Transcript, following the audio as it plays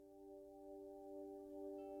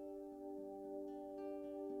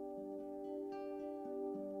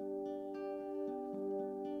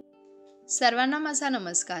सर्वांना माझा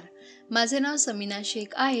नमस्कार. माझे नाव समीना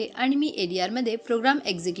शेख आहे आणि मी ADRमध्ये प्रोग्राम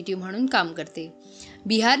एक्झिक्युटिव्ह म्हणून काम करते.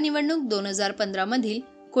 बिहार निवडणूक 2015 मधील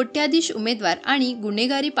कोट्याधीश उमेदवार आणि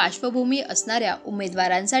गुन्हेगारी पार्श्वभूमी असणाऱ्या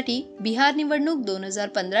उमेदवारांसाठी बिहार निवडणूक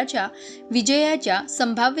 2015च्या विजयाच्या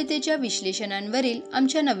संभाव्यतेच्या विश्लेषणांवरील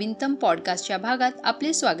आमच्या नवीनतम पॉडकास्टच्या भागात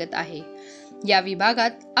आपले स्वागत आहे. या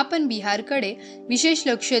विभागात आपण बिहारकडे विशेष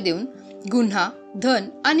लक्ष देऊन गुन्हा, धन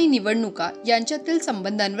आणि निवडणुका यांच्यातील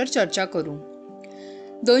संबंधांवर चर्चा करू.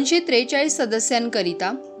 243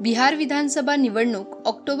 सदस्यांकरिता बिहार विधानसभा निवडणूक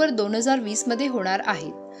ऑक्टोबर 2020 मध्ये होणार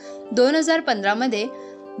आहेत. 2015 मध्ये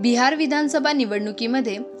बिहार विधानसभा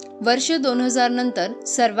निवडणुकीमध्ये वर्ष 2000 नंतर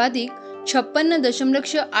सर्वाधिक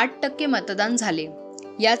 56.8% मतदान झाले.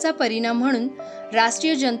 याचा परिणाम म्हणून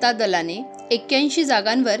राष्ट्रीय जनता दलाने 81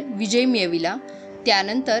 जागांवर विजय मिळविला.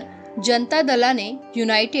 त्यानंतर जनता दलाने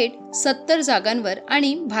युनायटेड 70 जागांवर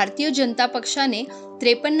आणि भारतीय जनता पक्षाने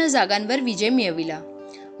 53 जागांवर विजय मिळविला.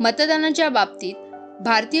 मतदानाच्या बाबतीत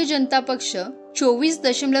भारतीय जनता पक्ष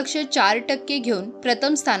 24.4% घेऊन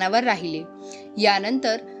प्रथम स्थानावर राहिले.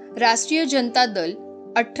 यानंतर राष्ट्रीय जनता दल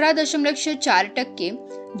 18.4%,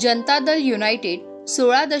 जनता दल युनायटेड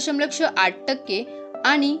 16.8%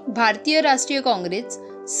 आणि भारतीय राष्ट्रीय काँग्रेस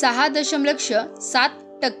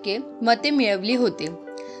 6.7% मते मिळवली होते.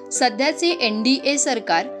 सध्याचे NDA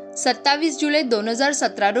सरकार 27 जुलै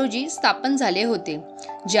 2017 रोजी स्थापन झाले होते,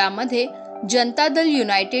 ज्यामध्ये जनता दल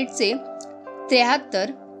युनायटेडचे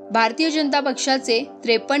 73, भारतीय जनता पक्षाचे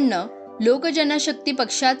 53, लोक जनशक्ती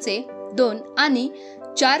पक्षाचे 2 आणि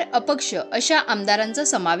 4 अपक्ष अशा आमदारांचा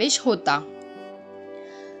समावेश होता.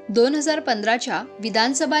 2015च्या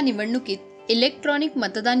विधानसभा निवडणुकीत इलेक्ट्रॉनिक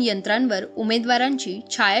मतदान यंत्रांवर उमेदवारांची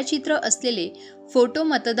छायाचित्र असलेले फोटो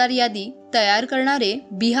मतदार यादी तयार करणारे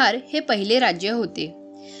बिहार हे पहिले राज्य होते.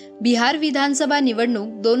 बिहार विधानसभा निवडणूक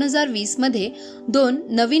 2020 मध्ये 2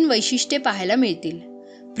 नवीन वैशिष्ट्ये पाहायला मिळतील.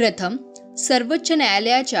 प्रथम, सर्वोच्च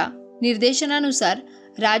न्यायालयाच्या निर्देशनानुसार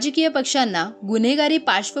राजकीय पक्षांना गुन्हेगारी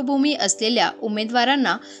पार्श्वभूमी असलेल्या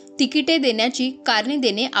उमेदवारांना तिकिटे देण्याची कारणे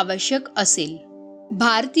देणे आवश्यक असेल.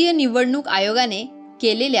 भारतीय निवडणूक आयोगाने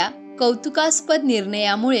केलेल्या कौतुकास्पद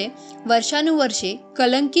निर्णयामुळे वर्षानुवर्षे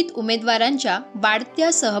कलंकित उमेदवारांच्या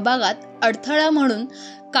वाढत्या सहभागात अडथळा म्हणून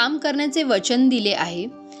काम करण्याचे वचन दिले आहे.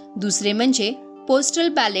 दुसरे म्हणजे पोस्टल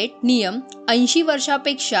बॅलेट नियम 80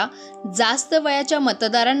 वर्षापेक्षा जास्त वयाच्या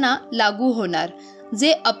मतदारांना लागू होणार,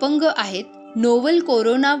 जे अपंग आहेत, नोव्हेल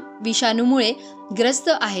कोरोना विषाणूमुळे ग्रस्त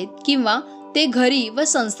आहेत किंवा ते घरी व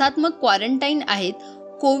संस्थात्मक क्वारंटाईन आहेत.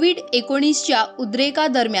 कोविड-19च्या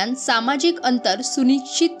उद्रेकादरम्यान सामाजिक अंतर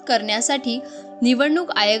सुनिश्चित करण्यासाठी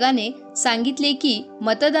निवडणूक आयोगाने सांगितले की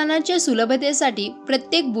मतदानाच्या सुलभतेसाठी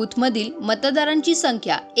प्रत्येक बूथमधील मतदारांची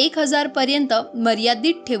संख्या 1000 पर्यंत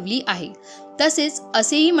मर्यादित ठेवली आहे. तसेच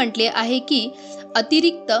असेही म्हटले आहे की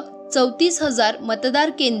अतिरिक्त 34,000 मतदार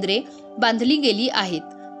केंद्रे बांधली गेली आहेत.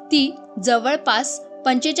 ती जवळपास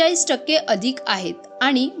 45% अधिक आहेत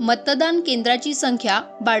आणि मतदान केंद्राची संख्या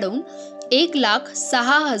वाढवून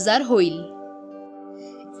 1,06,000 होईल.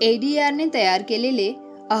 ADRने तयार केलेले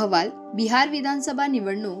अहवाल बिहार विधानसभा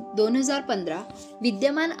निवडणूक 2015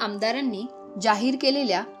 विद्यमान आमदारांनी जाहीर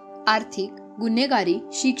केलेल्या आर्थिक, गुन्हेगारी,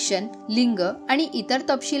 शिक्षण, लिंग आणि इतर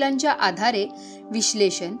तपशिलांच्या आधारे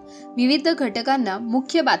विश्लेषण, विविध घटकांना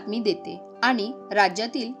मुख्य बातमी देते आणि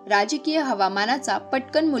राज्यातील राजकीय हवामानाचा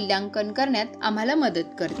पटकन मूल्यांकन करण्यात आम्हाला मदत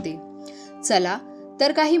करते. चला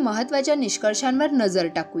तर काही महत्त्वाच्या निष्कर्षांवर नजर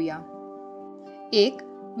टाकूया. 1.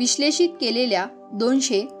 विश्लेषित केलेल्या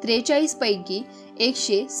 243 पैकी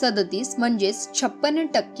 137 म्हणजेच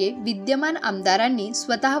 56% विद्यमान आमदारांनी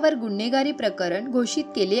स्वतःवर गुन्हेगारी प्रकरण घोषित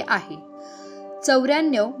केले आहे.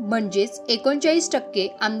 94 म्हणजेच 39%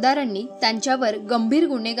 आमदारांनी त्यांच्यावर गंभीर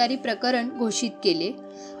गुन्हेगारी प्रकरण घोषित केले.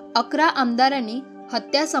 11 आमदारांनी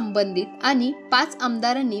हत्या संबंधित आणि 5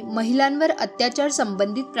 आमदारांनी महिलांवर अत्याचार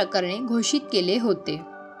संबंधित प्रकरणे घोषित केले होते.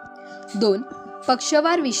 2.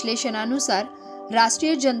 पक्षवार विश्लेषणानुसार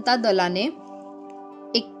राष्ट्रीय जनता दलाने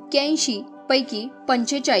 81 पैकी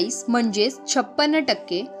 45 म्हणजेच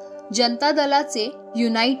 56%, जनता दलाचे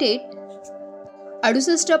युनायटेड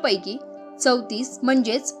 68 पैकी 34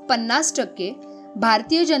 म्हणजेच 50%,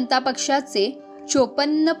 भारतीय जनता पक्षाचे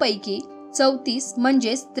 54 पैकी 34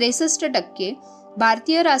 म्हणजेच 63%,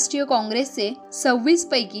 भारतीय राष्ट्रीय काँग्रेसचे 26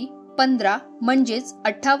 पैकी 15 म्हणजेच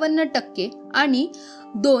 58% आणि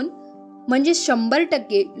 2 म्हणजे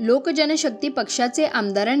 100% लोक जनशक्ती पक्षाचे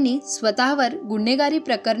आमदारांनी स्वतःवर गुन्हेगारी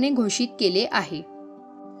प्रकरणे घोषित केले आहे.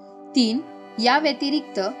 3. या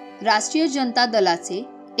व्यतिरिक्त राष्ट्रीय जनता दलाचे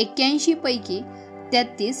 81 पैकी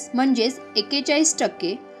 33 म्हणजेच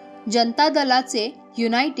 41%, जनता दलाचे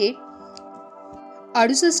युनायटेड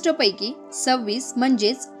 68 पैकी 26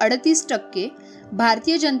 म्हणजेच 38%,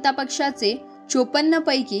 भारतीय जनता पक्षाचे 54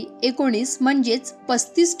 पैकी 19 म्हणजेच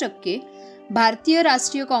 35%, भारतीय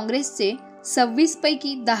राष्ट्रीय काँग्रेसचे 26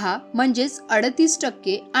 पैकी 10 म्हणजेच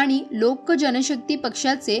 38% आणि लोक जनशक्ती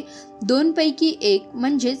पक्षाचे 2 पैकी 1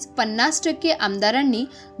 म्हणजेच 50% आमदारांनी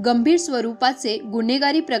गंभीर स्वरूपाचे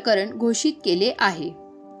गुन्हेगारी प्रकरण घोषित केले आहे.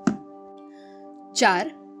 4.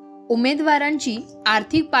 उमेदवारांची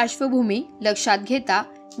आर्थिक पार्श्वभूमी लक्षात घेता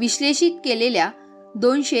विश्लेषित केलेल्या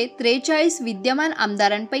 243 विद्यमान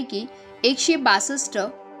आमदारांपैकी 162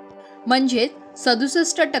 म्हणजेच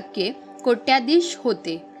 67% कोट्याधीश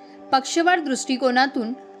होते. पक्षवार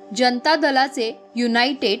दृष्टिकोनातून जनता दलाचे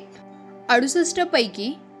युनायटेड 68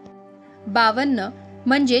 पैकी 52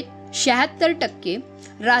 म्हणजे 76%,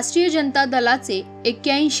 राष्ट्रीय जनता दलाचे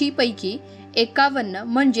 81 पैकी 51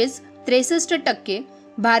 म्हणजेच 63%,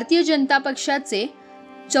 भारतीय जनता पक्षाचे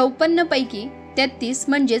 54 पैकी 33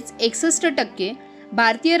 म्हणजेच 61%,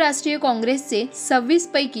 भारतीय राष्ट्रीय काँग्रेसचे 26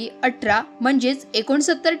 पैकी 18 म्हणजेच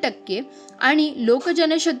 69% आणि लोक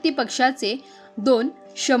जनशक्ती पक्षाचे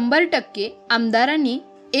 100% आमदारांनी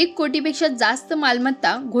 1 कोटीपेक्षा जास्त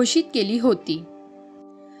मालमत्ता घोषित केली होती.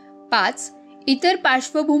 5. इतर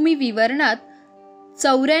पार्श्वभूमी विवरणात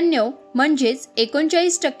 94 म्हणजेच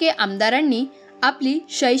 39% आमदारांनी आपली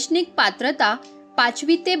शैक्षणिक पात्रता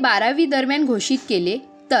 5वी ते 12वी दरम्यान घोषित केले,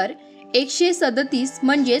 तर 137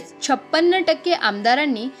 म्हणजेच 56%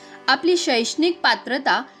 आमदारांनी आपली शैक्षणिक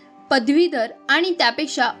पात्रता पदवीधर आणि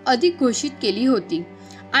त्यापेक्षा अधिक घोषित केली होती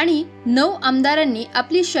आणि 9 आमदारांनी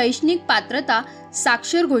आपली शैक्षणिक पात्रता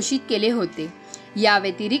साक्षर घोषित केले होते. या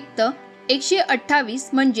व्यतिरिक्त 128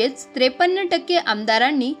 म्हणजेच 53%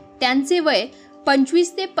 आमदारांनी त्यांचे वय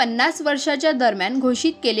 25 ते 50 वर्षाच्या दरम्यान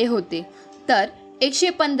घोषित केले होते, तर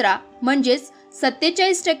 115 म्हणजेच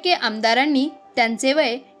 47% आमदारांनी त्यांचे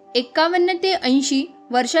वय 51 ते 80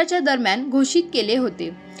 वर्षाच्या दरम्यान घोषित केले होते.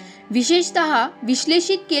 विशेषतः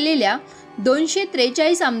विश्लेषित केलेल्या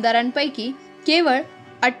 243 आमदारांपैकी केवळ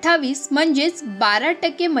 28 म्हणजेच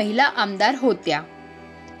 12% महिला आमदार होत्या.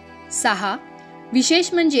 6.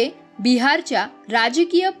 विशेष म्हणजे बिहारच्या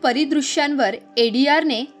राजकीय परिदृश्यांवर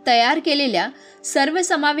ADRने तयार केलेल्या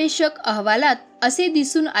सर्वसमावेशक अहवालात असे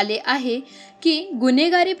दिसून आले आहे की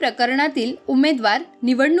गुन्हेगारी प्रकरणातील उमेदवार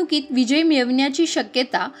निवडणुकीत विजय मिळवण्याची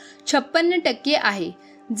शक्यता 56% आहे,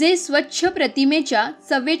 जे स्वच्छ प्रतिमेच्या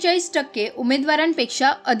 44%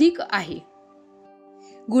 उमेदवारांपेक्षा अधिक आहे.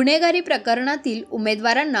 गुन्हेगारी प्रकरणातील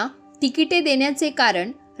उमेदवारांना तिकिटे देण्याचे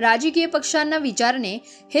कारण राजकीय पक्षांना विचारणे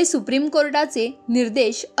हे सुप्रीम कोर्टाचे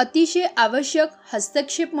निर्देश अतिशय आवश्यक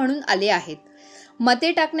हस्तक्षेप म्हणून आले आहेत.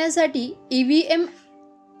 मते टाकण्यासाठी EVM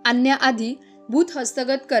आणण्याआधी बूथ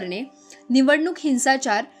हस्तगत करणे, निवडणूक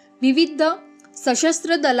हिंसाचार, विविध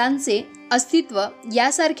सशस्त्र दलांचे अस्तित्व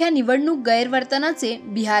यासारख्या निवडणूक गैरवर्तनाचे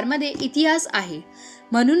बिहारमध्ये इतिहास आहे.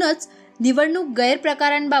 म्हणूनच निवडणूक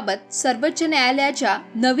गैरप्रकारांबाबत सर्वोच्च न्यायालयाच्या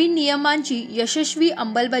नवीन नियमांची यशस्वी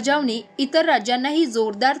अंमलबजावणी इतर राज्यांनाही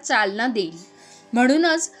जोरदार चालना देईल.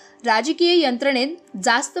 म्हणूनच राजकीय यंत्रणेत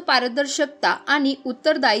जास्त पारदर्शकता आणि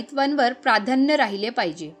उत्तरदायित्वांवर प्राधान्य राहिले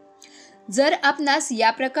पाहिजे. जर आपणास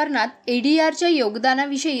या प्रकरणात ADRच्या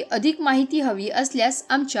योगदानाविषयी अधिक माहिती हवी असल्यास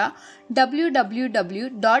आमच्या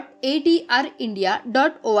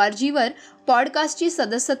www.adrindia.org वर पॉडकास्टचे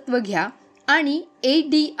सदस्यत्व घ्या आणि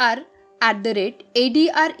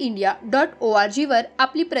adrindia.org वर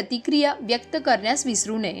आपली प्रतिक्रिया व्यक्त करण्यास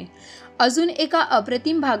विसरू नये. अजून एका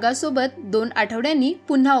अप्रतिम भागासोबत 2 आठवड्यांनी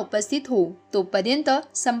पुन्हा उपस्थित होऊ. तोपर्यंत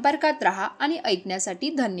संपर्कात रहा आणि ऐकण्यासाठी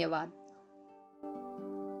धन्यवाद.